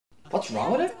What's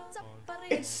wrong with it?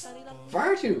 It's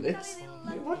far too. It's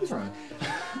what is wrong?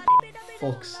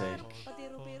 Fuck's sake.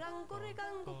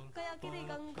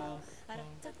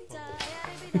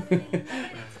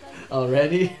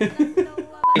 Already?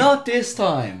 Not this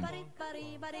time.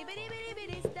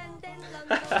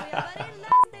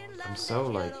 I'm so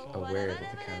like aware that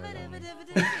the camera.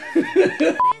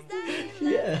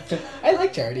 Yeah, I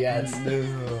like charity ads.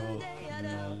 No.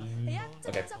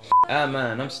 Okay. Ah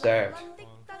man, I'm starved.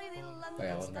 Oh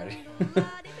yeah, I wasn't ready.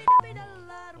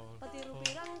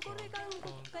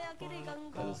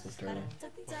 That was disturbing.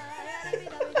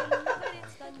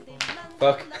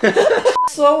 Fuck.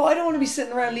 So I don't want to be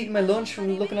sitting around eating my lunch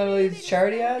from looking at all these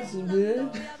charity ads. I'm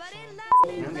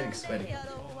getting sweaty.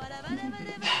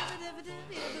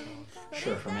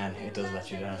 Sure, for men, it does let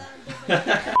you down.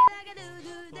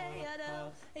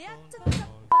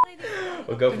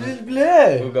 We'll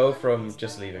go from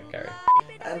just leave it, Gary.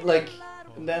 And like,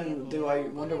 then do I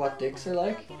wonder what dicks are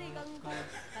like?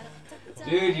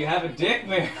 Dude, you have a dick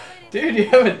mirror. Dude, you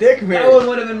have a dick mirror. That one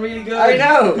would have been really good. I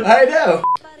know, I know.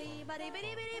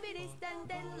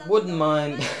 Wouldn't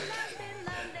mind.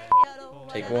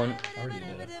 Take one. I already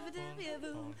did it.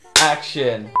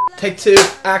 Action. Take two.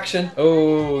 Action.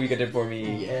 Oh, you got it for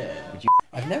me. Yeah.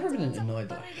 I've never been annoyed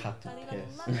that I had to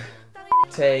piss.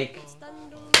 Take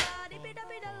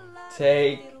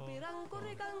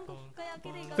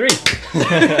 3.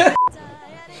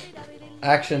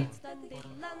 Action.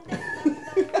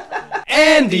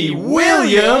 Andy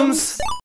Williams.